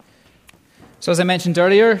So as I mentioned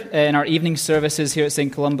earlier, in our evening services here at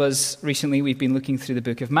St. Columba's, recently we've been looking through the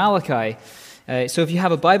book of Malachi. So if you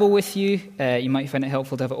have a Bible with you, you might find it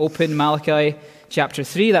helpful to have it open. Malachi chapter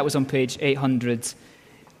 3, that was on page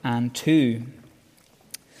 802.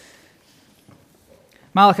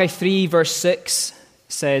 Malachi 3 verse 6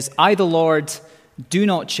 says, I, the Lord, do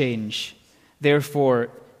not change. Therefore,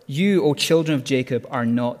 you, O children of Jacob, are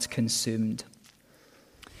not consumed.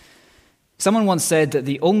 Someone once said that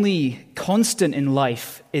the only constant in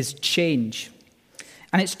life is change.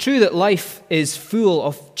 And it's true that life is full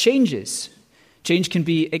of changes. Change can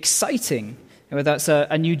be exciting, whether that's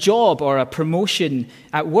a new job or a promotion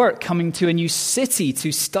at work, coming to a new city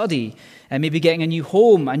to study, maybe getting a new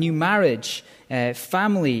home, a new marriage,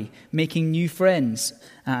 family, making new friends,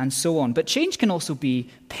 and so on. But change can also be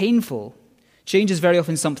painful. Change is very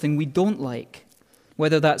often something we don't like,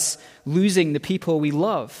 whether that's losing the people we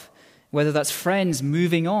love, whether that's friends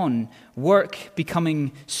moving on, work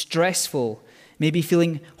becoming stressful, maybe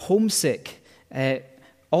feeling homesick,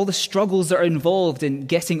 all the struggles that are involved in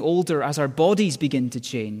getting older as our bodies begin to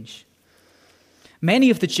change. Many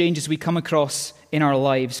of the changes we come across in our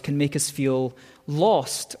lives can make us feel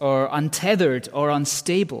lost or untethered or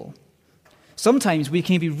unstable. Sometimes we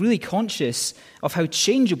can be really conscious of how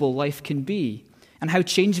changeable life can be and how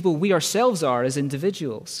changeable we ourselves are as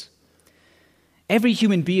individuals. Every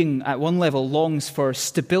human being at one level longs for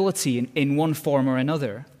stability in one form or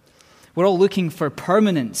another. We're all looking for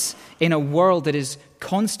permanence in a world that is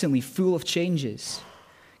constantly full of changes.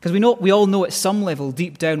 Because we all know at some level,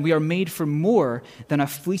 deep down, we are made for more than a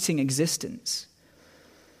fleeting existence.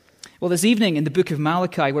 Well, this evening in the book of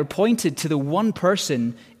Malachi, we're pointed to the one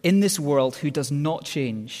person in this world who does not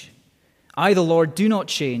change. I, the Lord, do not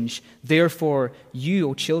change. Therefore, you,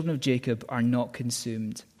 O children of Jacob, are not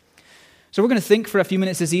consumed. So we're going to think for a few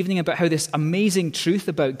minutes this evening about how this amazing truth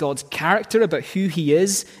about God's character, about who he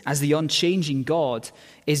is as the unchanging God,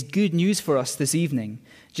 is good news for us this evening,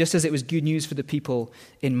 just as it was good news for the people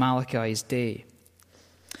in Malachi's day.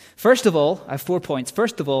 First of all, I have 4 points.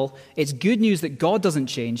 First of all, it's good news that God doesn't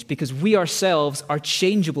change because we ourselves are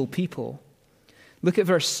changeable people. Look at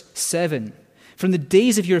verse 7. From the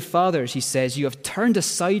days of your fathers, he says, you have turned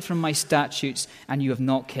aside from my statutes and you have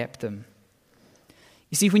not kept them.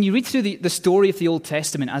 You see, when you read through the story of the Old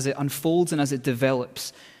Testament as it unfolds and as it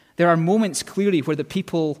develops, there are moments clearly where the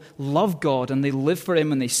people love God and they live for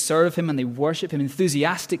him and they serve him and they worship him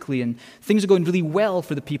enthusiastically and things are going really well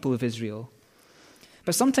for the people of Israel.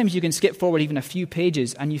 But sometimes you can skip forward even a few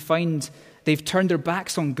pages and you find they've turned their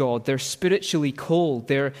backs on God. They're spiritually cold.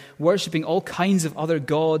 They're worshiping all kinds of other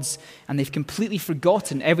gods and they've completely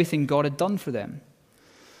forgotten everything God had done for them.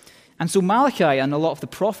 And so Malachi and a lot of the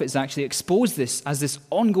prophets actually expose this as this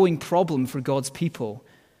ongoing problem for God's people.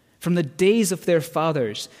 From the days of their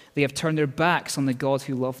fathers, they have turned their backs on the God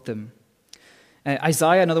who loved them.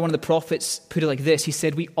 Isaiah, another one of the prophets, put it like this. He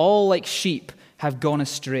said, we all like sheep have gone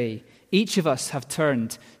astray. Each of us have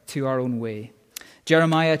turned to our own way.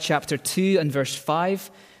 Jeremiah chapter 2 and verse 5,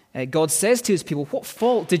 God says to his people, what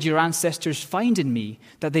fault did your ancestors find in me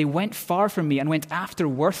that they went far from me and went after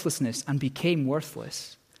worthlessness and became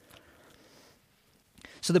worthless?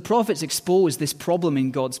 So the prophets expose this problem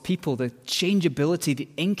in God's people, the changeability, the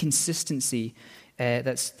inconsistency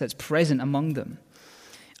that's present among them.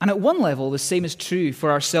 And at one level, the same is true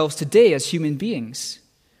for ourselves today as human beings.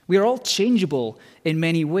 We are all changeable in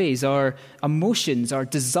many ways. Our emotions, our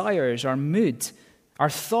desires, our mood,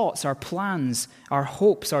 our thoughts, our plans, our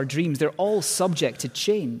hopes, our dreams, they're all subject to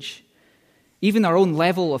change. Even our own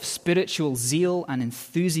level of spiritual zeal and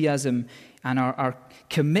enthusiasm and our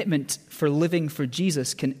commitment for living for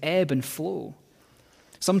Jesus can ebb and flow.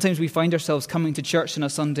 Sometimes we find ourselves coming to church on a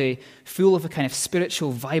Sunday full of a kind of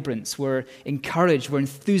spiritual vibrance. We're encouraged, we're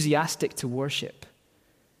enthusiastic to worship.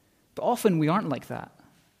 But often we aren't like that.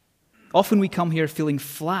 Often we come here feeling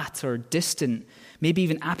flat or distant, maybe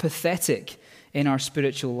even apathetic in our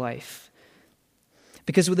spiritual life.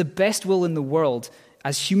 Because with the best will in the world,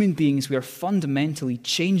 as human beings, we are fundamentally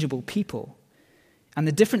changeable people. And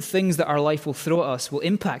the different things that our life will throw at us will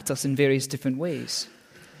impact us in various different ways.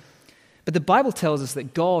 But the Bible tells us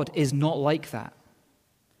that God is not like that.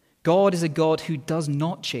 God is a God who does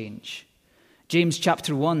not change. James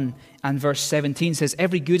chapter 1 and verse 17 says,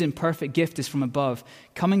 every good and perfect gift is from above,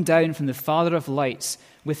 coming down from the Father of lights,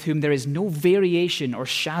 with whom there is no variation or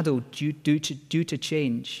shadow due to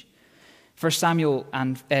change. 1 Samuel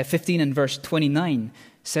 15 and verse 29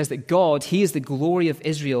 says that God, he is the glory of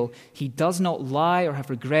Israel. He does not lie or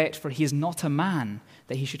have regret, for he is not a man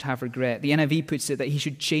that he should have regret. The NIV puts it that he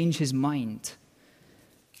should change his mind.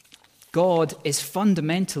 God is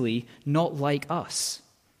fundamentally not like us.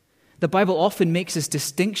 The Bible often makes this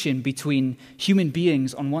distinction between human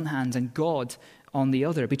beings on one hand and God on the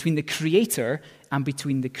other, between the Creator and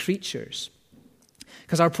between the creatures.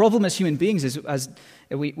 Because our problem as human beings is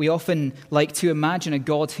we often like to imagine a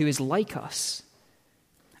God who is like us.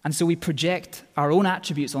 And so we project our own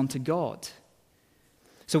attributes onto God.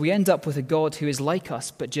 So we end up with a God who is like us,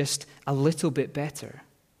 but just a little bit better.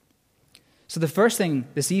 So the first thing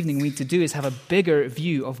this evening we need to do is have a bigger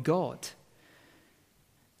view of God.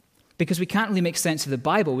 Because we can't really make sense of the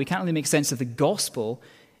Bible, we can't really make sense of the gospel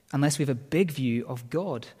unless we have a big view of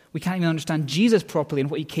God. We can't even understand Jesus properly and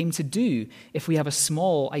what he came to do if we have a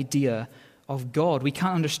small idea of God. We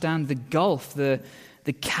can't understand the gulf, the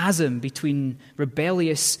chasm between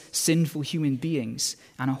rebellious, sinful human beings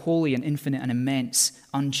and a holy and infinite and immense,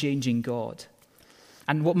 unchanging God.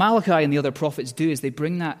 And what Malachi and the other prophets do is they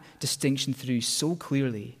bring that distinction through so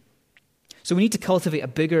clearly. So we need to cultivate a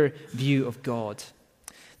bigger view of God.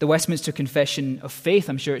 The Westminster Confession of Faith,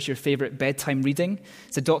 I'm sure it's your favorite bedtime reading.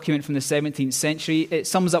 It's a document from the 17th century. It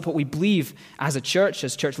sums up what we believe as a church,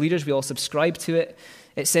 as church leaders. We all subscribe to it.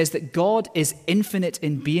 It says that God is infinite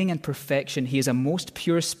in being and perfection. He is a most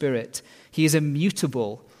pure spirit. He is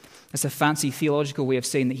immutable. That's a fancy theological way of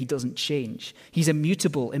saying that he doesn't change. He's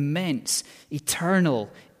immutable, immense, eternal,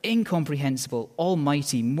 incomprehensible,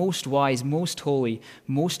 almighty, most wise, most holy,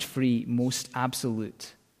 most free, most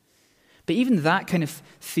absolute. But even that kind of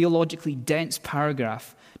theologically dense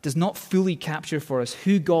paragraph does not fully capture for us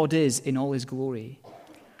who God is in all his glory.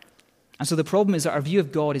 And so the problem is that our view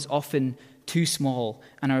of God is often too small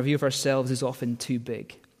and our view of ourselves is often too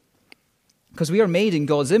big. Because we are made in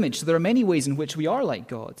God's image, so there are many ways in which we are like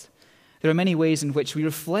God. There are many ways in which we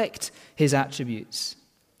reflect his attributes.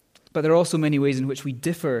 But there are also many ways in which we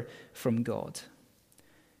differ from God.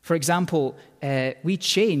 For example, we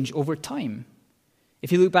change over time.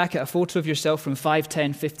 If you look back at a photo of yourself from 5,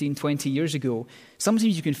 10, 15, 20 years ago,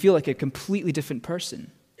 sometimes you can feel like a completely different person.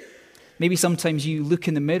 Maybe sometimes you look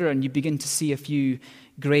in the mirror and you begin to see a few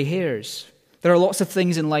grey hairs. There are lots of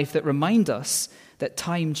things in life that remind us that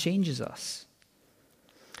time changes us.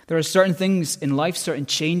 There are certain things in life, certain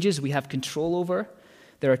changes we have control over.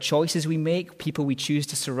 There are choices we make, people we choose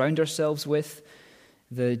to surround ourselves with,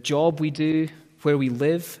 the job we do, where we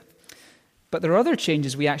live. But there are other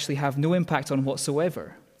changes we actually have no impact on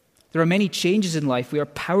whatsoever. There are many changes in life we are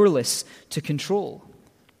powerless to control.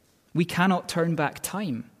 We cannot turn back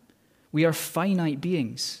time. We are finite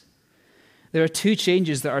beings. There are two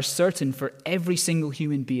changes that are certain for every single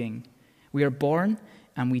human being. We are born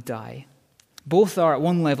and we die. Both are at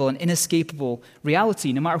one level an inescapable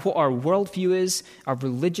reality. No matter what our worldview is, our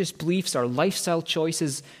religious beliefs, our lifestyle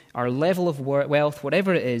choices, our level of wealth,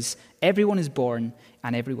 whatever it is, everyone is born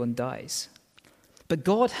and everyone dies. But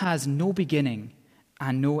God has no beginning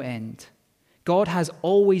and no end. God has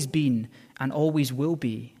always been and always will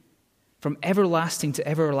be. From everlasting to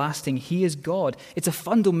everlasting, he is God. It's a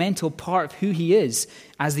fundamental part of who he is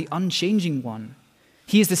as the unchanging one.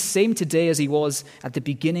 He is the same today as he was at the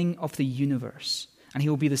beginning of the universe, and he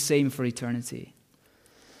will be the same for eternity.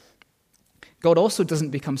 God also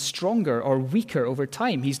doesn't become stronger or weaker over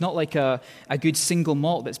time. He's not like a good single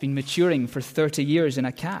malt that's been maturing for 30 years in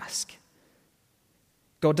a cask.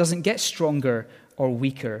 God doesn't get stronger or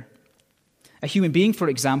weaker. A human being, for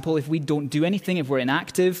example, if we don't do anything, if we're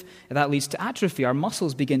inactive, that leads to atrophy. Our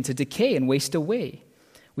muscles begin to decay and waste away.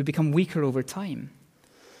 We become weaker over time.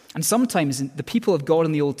 And sometimes the people of God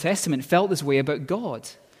in the Old Testament felt this way about God.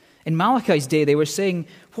 In Malachi's day, they were saying,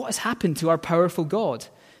 what has happened to our powerful God?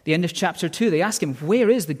 The end of chapter 2, they ask him,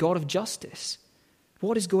 where is the God of justice?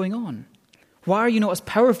 What is going on? Why are you not as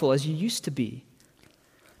powerful as you used to be?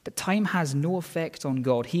 But time has no effect on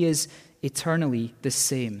God. He is eternally the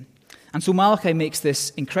same. And so Malachi makes this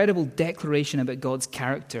incredible declaration about God's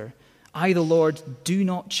character. I, the Lord, do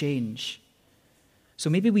not change. So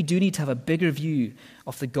maybe we do need to have a bigger view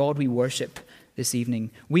of the God we worship this evening.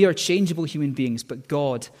 We are changeable human beings, but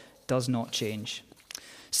God does not change.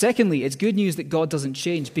 Secondly, it's good news that God doesn't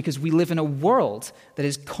change because we live in a world that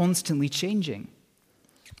is constantly changing.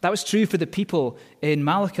 That was true for the people in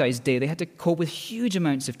Malachi's day. They had to cope with huge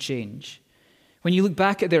amounts of change. When you look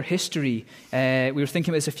back at their history, we were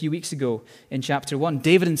thinking about this a few weeks ago in chapter 1,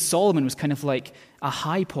 David and Solomon was kind of like a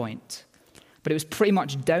high point, but it was pretty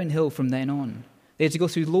much downhill from then on. They had to go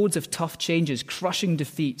through loads of tough changes, crushing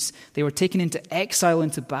defeats. They were taken into exile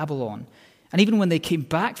into Babylon. And even when they came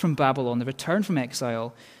back from Babylon, the return from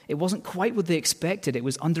exile, it wasn't quite what they expected. It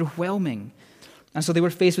was underwhelming. And so they were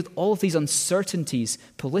faced with all of these uncertainties,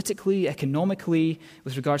 politically, economically,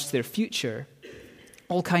 with regards to their future,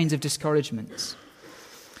 all kinds of discouragements.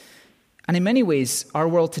 And in many ways, our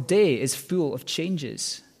world today is full of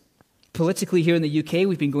changes. Politically here in the UK,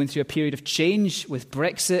 we've been going through a period of change with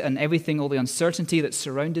Brexit and everything, all the uncertainty that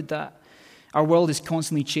surrounded that. Our world is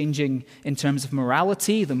constantly changing in terms of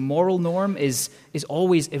morality. The moral norm is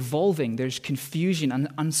always evolving. There's confusion and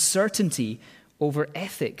uncertainty over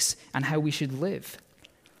ethics and how we should live.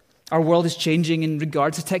 Our world is changing in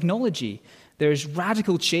regard to technology. There's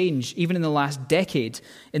radical change, even in the last decade,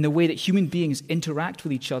 in the way that human beings interact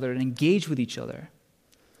with each other and engage with each other.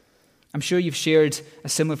 I'm sure you've shared a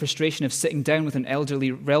similar frustration of sitting down with an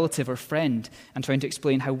elderly relative or friend and trying to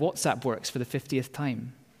explain how WhatsApp works for the 50th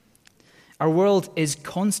time. Our world is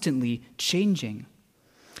constantly changing.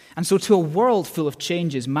 And so to a world full of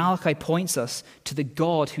changes, Malachi points us to the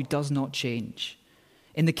God who does not change.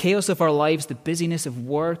 In the chaos of our lives, the busyness of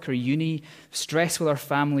work or uni, stress with our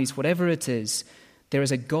families, whatever it is, there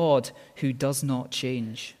is a God who does not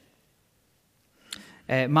change.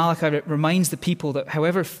 Malachi reminds the people that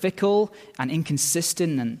however fickle and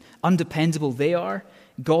inconsistent and undependable they are,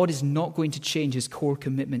 God is not going to change his core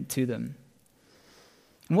commitment to them.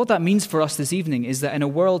 And what that means for us this evening is that in a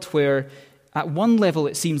world where at one level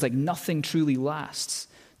it seems like nothing truly lasts,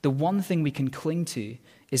 the one thing we can cling to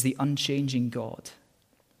is the unchanging God.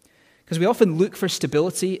 Because we often look for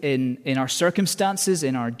stability in our circumstances,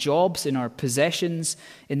 in our jobs, in our possessions,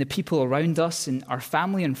 in the people around us, in our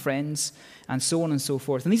family and friends, and so on and so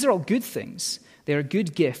forth. And these are all good things. They are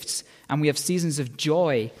good gifts, and we have seasons of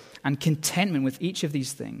joy and contentment with each of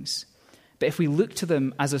these things. But if we look to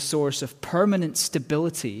them as a source of permanent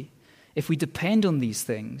stability, if we depend on these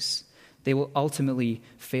things, they will ultimately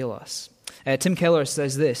fail us. Tim Keller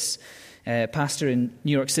says this, pastor in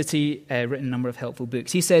New York City, written a number of helpful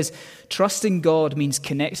books. He says, trusting God means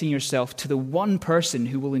connecting yourself to the one person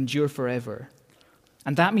who will endure forever.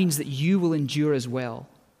 And that means that you will endure as well.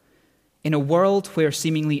 In a world where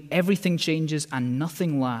seemingly everything changes and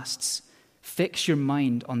nothing lasts, fix your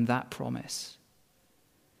mind on that promise.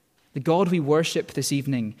 The God we worship this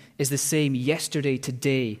evening is the same yesterday,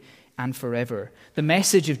 today, and forever. The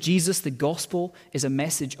message of Jesus, the gospel, is a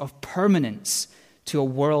message of permanence to a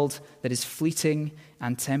world that is fleeting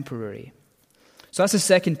and temporary. So that's the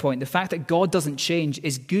second point. The fact that God doesn't change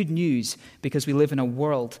is good news because we live in a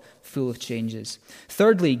world full of changes.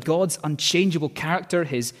 Thirdly, God's unchangeable character,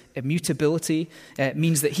 his immutability,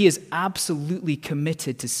 means that he is absolutely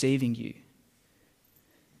committed to saving you.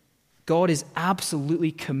 God is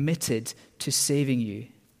absolutely committed to saving you.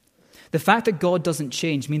 The fact that God doesn't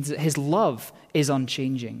change means that his love is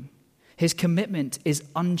unchanging. His commitment is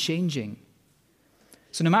unchanging.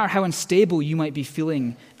 So no matter how unstable you might be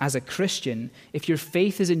feeling as a Christian, if your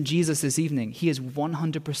faith is in Jesus this evening, he is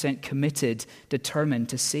 100% committed, determined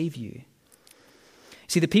to save you.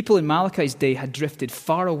 See, the people in Malachi's day had drifted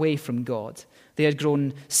far away from God. They had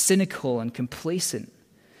grown cynical and complacent.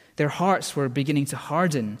 Their hearts were beginning to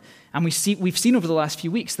harden. And we've seen over the last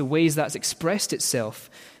few weeks the ways that's expressed itself.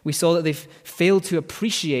 We saw that they've failed to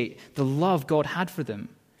appreciate the love God had for them.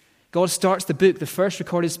 God starts the book, the first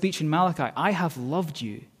recorded speech in Malachi, I have loved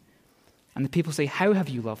you. And the people say, how have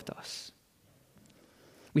you loved us?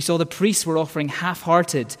 We saw the priests were offering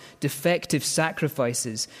half-hearted, defective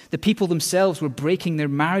sacrifices. The people themselves were breaking their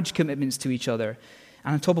marriage commitments to each other.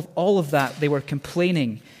 And on top of all of that, they were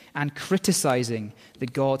complaining and criticizing the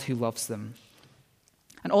God who loves them.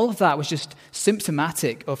 And all of that was just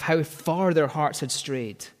symptomatic of how far their hearts had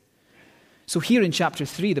strayed. So here in chapter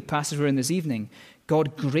 3, the passage we're in this evening,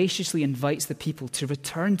 God graciously invites the people to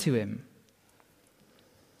return to him.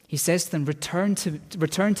 He says to them, return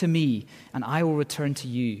to me, and I will return to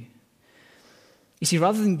you. You see,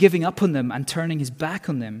 rather than giving up on them and turning his back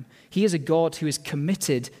on them, he is a God who is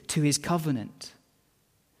committed to his covenant.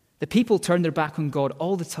 The people turned their back on God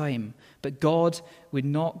all the time, but God would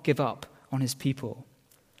not give up on his people.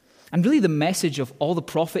 And really the message of all the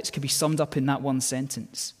prophets could be summed up in that one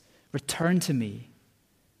sentence. Return to me.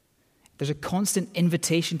 There's a constant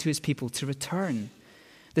invitation to his people to return.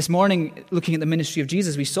 This morning, looking at the ministry of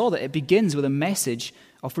Jesus, we saw that it begins with a message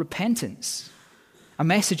of repentance, a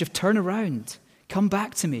message of turn around, come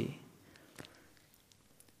back to me.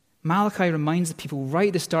 Malachi reminds the people right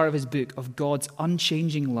at the start of his book of God's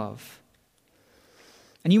unchanging love.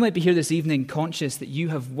 And you might be here this evening conscious that you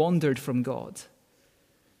have wandered from God.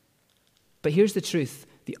 But here's the truth,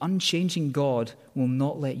 the unchanging God will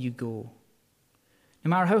not let you go. No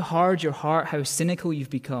matter how hard your heart, how cynical you've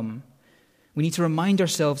become, we need to remind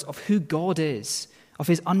ourselves of who God is, of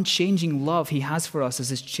his unchanging love he has for us as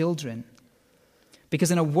his children. Because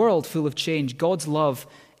in a world full of change, God's love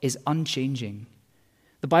is unchanging.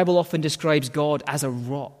 The Bible often describes God as a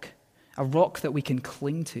rock that we can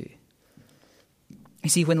cling to. You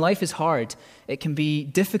see, when life is hard, it can be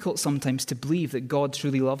difficult sometimes to believe that God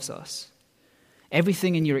truly loves us.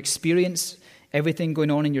 Everything in your experience, everything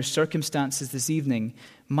going on in your circumstances this evening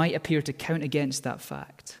might appear to count against that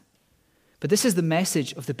fact. But this is the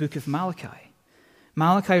message of the book of Malachi.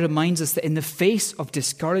 Malachi reminds us that in the face of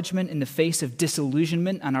discouragement, in the face of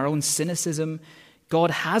disillusionment and our own cynicism, God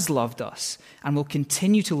has loved us and will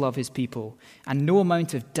continue to love his people, and no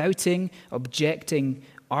amount of doubting, objecting,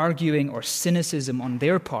 arguing, or cynicism on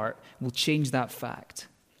their part will change that fact.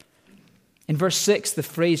 In verse 6, the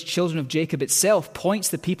phrase children of Jacob itself points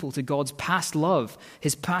the people to God's past love,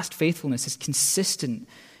 his past faithfulness, his consistent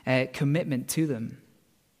commitment to them.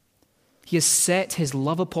 He has set his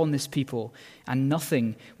love upon this people, and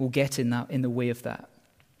nothing will get in the way of that.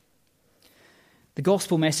 The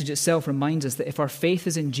gospel message itself reminds us that if our faith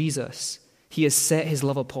is in Jesus, he has set his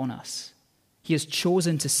love upon us. He has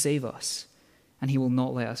chosen to save us, and he will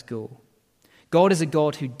not let us go. God is a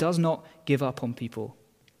God who does not give up on people.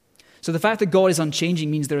 So the fact that God is unchanging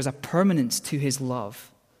means there is a permanence to his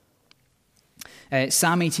love.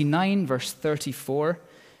 Psalm 89, verse 34,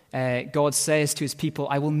 God says to his people,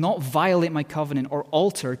 I will not violate my covenant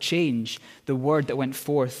or change the word that went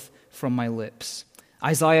forth from my lips.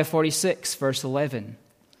 Isaiah 46, verse 11,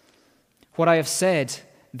 what I have said,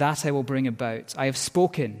 that I will bring about. I have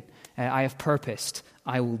spoken, I have purposed,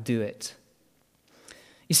 I will do it.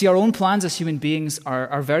 You see, our own plans as human beings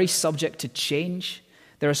are very subject to change.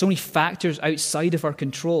 There are so many factors outside of our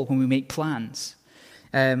control when we make plans.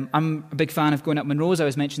 I'm a big fan of going up Monroe's. I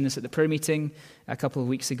was mentioning this at the prayer meeting a couple of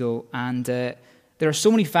weeks ago. And there are so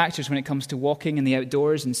many factors when it comes to walking in the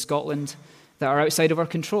outdoors in Scotland that are outside of our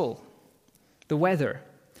control. The weather.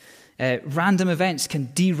 Random events can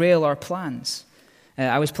derail our plans.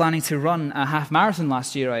 I was planning to run a half marathon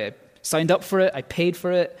last year. I signed up for it. I paid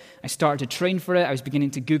for it. I started to train for it. I was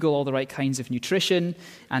beginning to Google all the right kinds of nutrition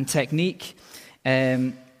and technique.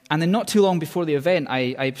 And then not too long before the event,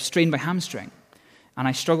 I strained my hamstring. And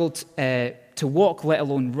I struggled to walk, let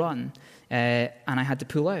alone run. And I had to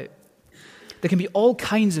pull out. There can be all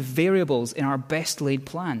kinds of variables in our best laid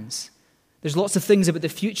plans. There's lots of things about the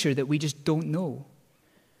future that we just don't know.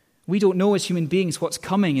 We don't know as human beings what's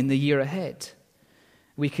coming in the year ahead.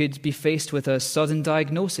 We could be faced with a sudden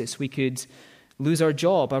diagnosis. We could lose our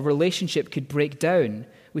job. Our relationship could break down.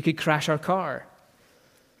 We could crash our car.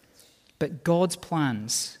 But God's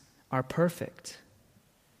plans are perfect.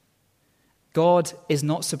 God is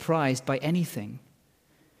not surprised by anything.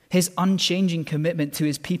 His unchanging commitment to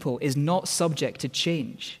his people is not subject to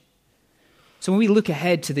change. So when we look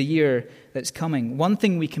ahead to the year that's coming, one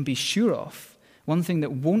thing we can be sure of, one thing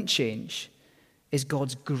that won't change, is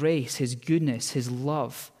God's grace, his goodness, his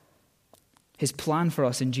love, his plan for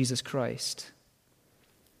us in Jesus Christ.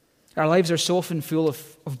 Our lives are so often full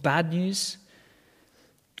of bad news.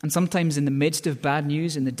 And sometimes in the midst of bad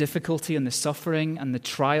news, in the difficulty and the suffering and the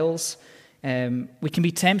trials, we can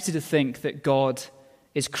be tempted to think that God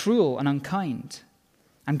is cruel and unkind,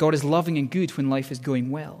 and God is loving and good when life is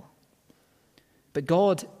going well. But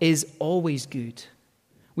God is always good.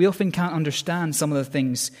 We often can't understand some of the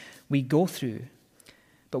things we go through,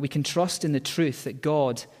 but we can trust in the truth that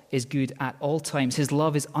God is good at all times. His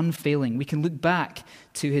love is unfailing. We can look back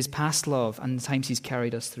to his past love and the times he's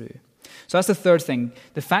carried us through. So that's the third thing.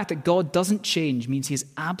 The fact that God doesn't change means he is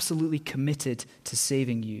absolutely committed to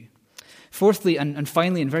saving you. Fourthly, and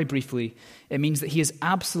finally, and very briefly, it means that he is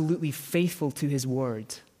absolutely faithful to his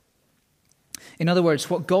word. In other words,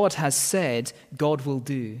 what God has said, God will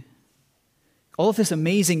do. All of this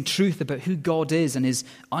amazing truth about who God is and his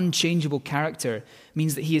unchangeable character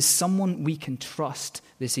means that he is someone we can trust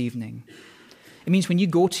this evening. It means when you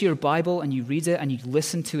go to your Bible and you read it and you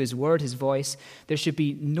listen to his word, his voice, there should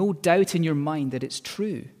be no doubt in your mind that it's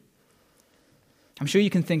true. I'm sure you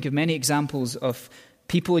can think of many examples of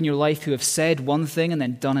people in your life who have said one thing and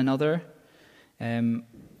then done another.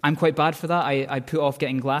 I'm quite bad for that. I put off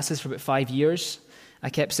getting glasses for about 5 years. I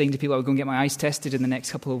kept saying to people I would go and get my eyes tested in the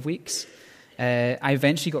next couple of weeks. I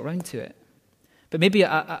eventually got round to it. But maybe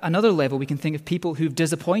at another level, we can think of people who've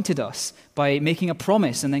disappointed us by making a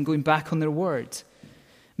promise and then going back on their word.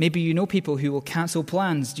 Maybe you know people who will cancel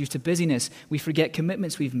plans due to busyness. We forget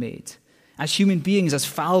commitments we've made. As human beings, as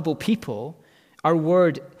fallible people, our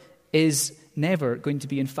word is never going to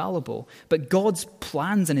be infallible. But God's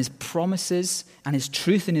plans and his promises and his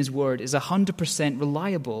truth in his word is 100%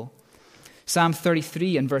 reliable. Psalm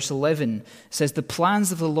 33 and verse 11 says, "The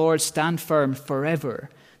plans of the Lord stand firm forever,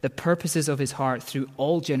 the purposes of his heart through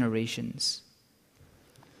all generations."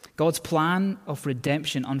 God's plan of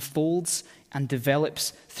redemption unfolds and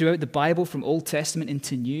develops throughout the Bible from Old Testament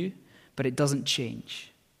into New, but it doesn't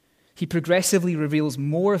change. He progressively reveals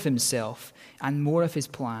more of himself and more of his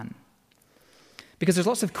plan. Because there's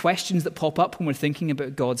lots of questions that pop up when we're thinking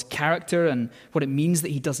about God's character and what it means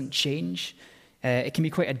that he doesn't change. It can be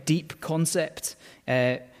quite a deep concept.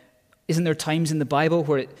 Isn't there times in the Bible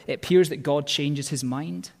where it appears that God changes his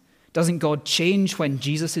mind? Doesn't God change when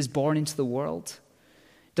Jesus is born into the world?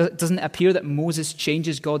 Doesn't it appear that Moses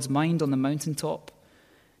changes God's mind on the mountaintop?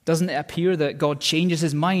 Doesn't it appear that God changes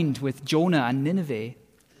his mind with Jonah and Nineveh?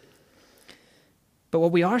 But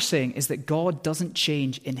what we are saying is that God doesn't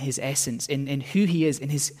change in his essence, in who he is, in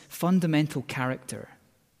his fundamental character.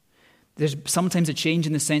 There's sometimes a change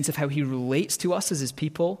in the sense of how he relates to us as his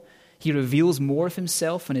people. He reveals more of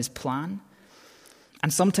himself and his plan.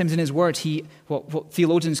 And sometimes in his word, he, what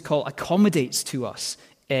theologians call, accommodates to us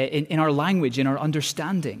in our language, in our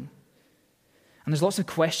understanding. And there's lots of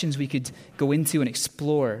questions we could go into and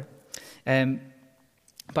explore. But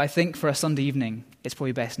I think for a Sunday evening, it's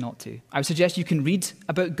probably best not to. I would suggest you can read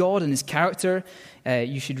about God and his character.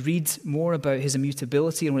 You should read more about his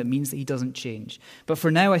immutability and what it means that he doesn't change. But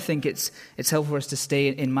for now, I think it's helpful for us to stay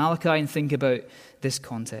in Malachi and think about this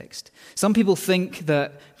context. Some people think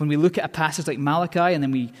that when we look at a passage like Malachi and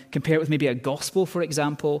then we compare it with maybe a gospel, for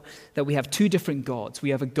example, that we have two different gods.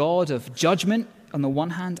 We have a God of judgment on the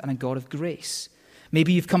one hand and a God of grace.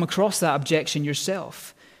 Maybe you've come across that objection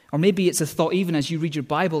yourself. Or maybe it's a thought even as you read your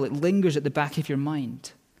Bible, it lingers at the back of your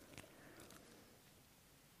mind.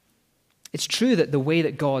 It's true that the way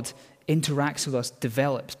that God interacts with us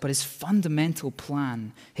develops, but his fundamental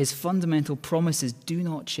plan, his fundamental promises do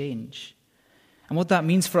not change. And what that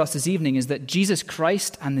means for us this evening is that Jesus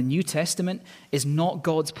Christ and the New Testament is not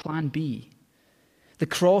God's plan B. The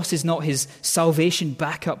cross is not his salvation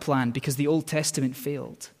backup plan because the Old Testament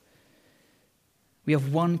failed. We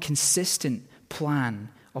have one consistent plan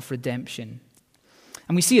of redemption.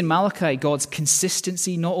 And we see in Malachi God's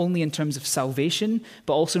consistency not only in terms of salvation,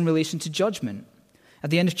 but also in relation to judgment. At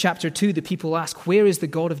the end of chapter 2, the people ask, where is the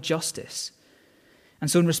God of justice? And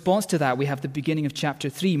so in response to that, we have the beginning of chapter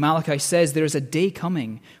 3. Malachi says there is a day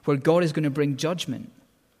coming where God is going to bring judgment.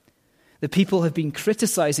 The people have been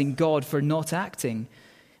criticizing God for not acting,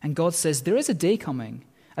 and God says there is a day coming,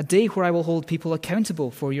 a day where I will hold people accountable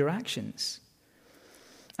for your actions.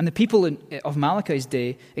 And the people of Malachi's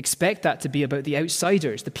day expect that to be about the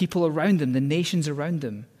outsiders, the people around them, the nations around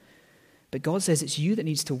them. But God says it's you that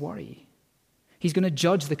needs to worry. He's going to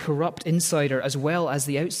judge the corrupt insider as well as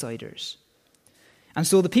the outsiders. And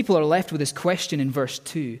so the people are left with this question in verse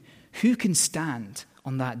 2. Who can stand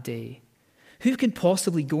on that day? Who can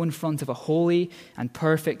possibly go in front of a holy and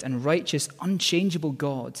perfect and righteous, unchangeable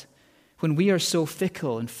God when we are so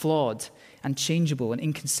fickle and flawed and changeable and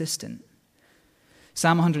inconsistent?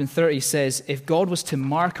 Psalm 130 says, if God was to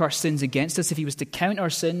mark our sins against us, if he was to count our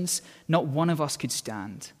sins, not one of us could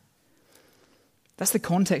stand. That's the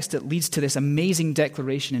context that leads to this amazing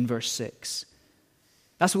declaration in verse 6.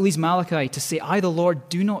 That's what leads Malachi to say, I, the Lord,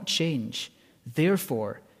 do not change.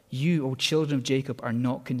 Therefore, you, O children of Jacob, are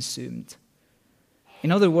not consumed.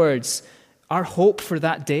 In other words, our hope for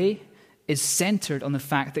that day is centered on the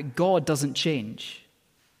fact that God doesn't change.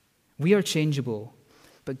 We are changeable,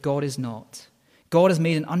 but God is not. God has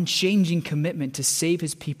made an unchanging commitment to save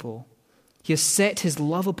his people. He has set his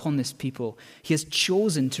love upon this people. He has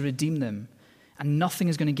chosen to redeem them. And nothing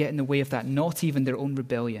is going to get in the way of that, not even their own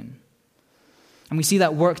rebellion. And we see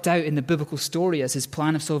that worked out in the biblical story as his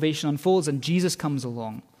plan of salvation unfolds and Jesus comes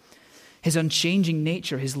along. His unchanging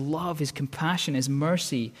nature, his love, his compassion, his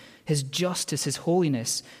mercy, his justice, his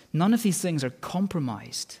holiness, none of these things are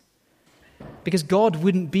compromised. Because God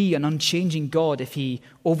wouldn't be an unchanging God if he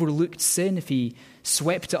overlooked sin, if he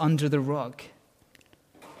swept it under the rug.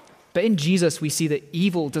 But in Jesus, we see that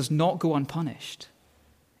evil does not go unpunished.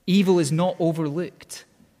 Evil is not overlooked.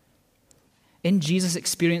 In Jesus'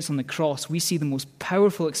 experience on the cross, we see the most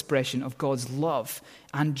powerful expression of God's love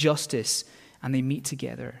and justice, and they meet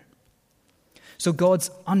together. So God's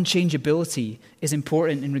unchangeability is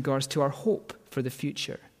important in regards to our hope for the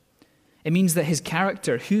future. It means that his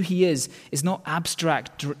character, who he is not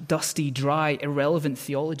abstract, dusty, dry, irrelevant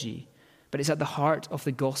theology, but it's at the heart of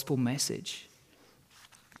the gospel message.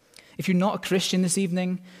 If you're not a Christian this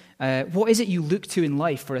evening, what is it you look to in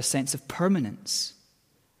life for a sense of permanence?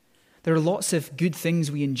 There are lots of good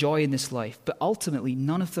things we enjoy in this life, but ultimately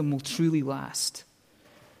none of them will truly last.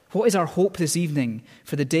 What is our hope this evening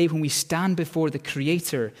for the day when we stand before the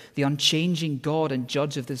Creator, the unchanging God and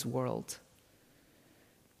Judge of this world?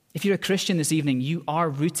 If you're a Christian this evening, you are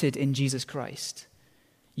rooted in Jesus Christ.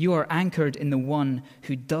 You are anchored in the one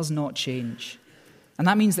who does not change. And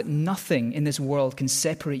that means that nothing in this world can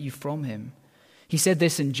separate you from him. He said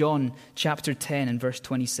this in John chapter 10 and verse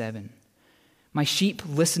 27. My sheep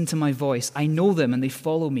listen to my voice. I know them and they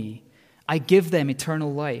follow me. I give them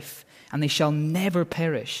eternal life, and they shall never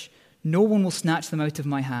perish. No one will snatch them out of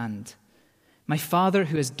my hand. My Father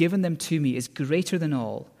who has given them to me is greater than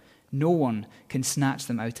all. No one can snatch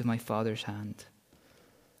them out of my Father's hand.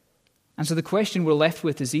 And so the question we're left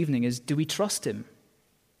with this evening is, do we trust him?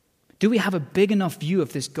 Do we have a big enough view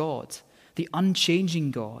of this God, the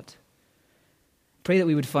unchanging God? Pray that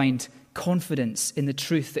we would find confidence in the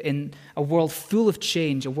truth that in a world full of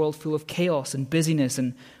change, a world full of chaos and busyness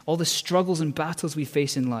and all the struggles and battles we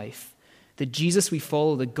face in life, the Jesus we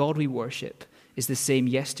follow, the God we worship, is the same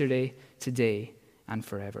yesterday, today, and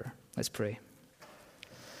forever. Let's pray.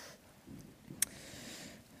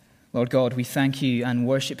 Lord God, we thank you and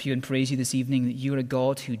worship you and praise you this evening that you are a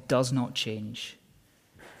God who does not change.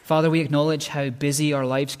 Father, we acknowledge how busy our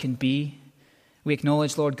lives can be. We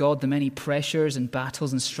acknowledge, Lord God, the many pressures and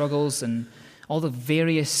battles and struggles and all the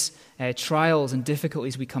various trials and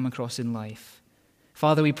difficulties we come across in life.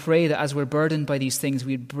 Father, we pray that as we're burdened by these things,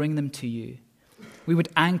 we would bring them to you. We would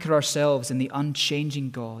anchor ourselves in the unchanging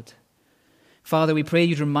God. Father, we pray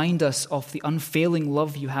you'd remind us of the unfailing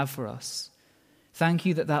love you have for us. Thank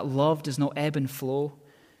you that that love does not ebb and flow.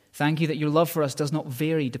 Thank you that your love for us does not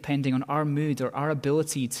vary depending on our mood or our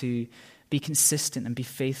ability to be consistent and be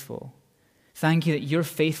faithful. Thank you that your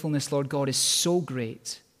faithfulness, Lord God, is so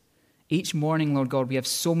great. Each morning, Lord God, we have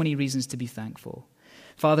so many reasons to be thankful.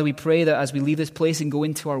 Father, we pray that as we leave this place and go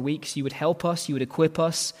into our weeks, you would help us, you would equip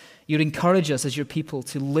us, you would encourage us as your people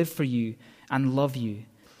to live for you and love you.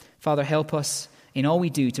 Father, help us in all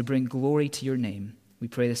we do to bring glory to your name. We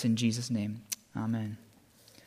pray this in Jesus' name. Amen.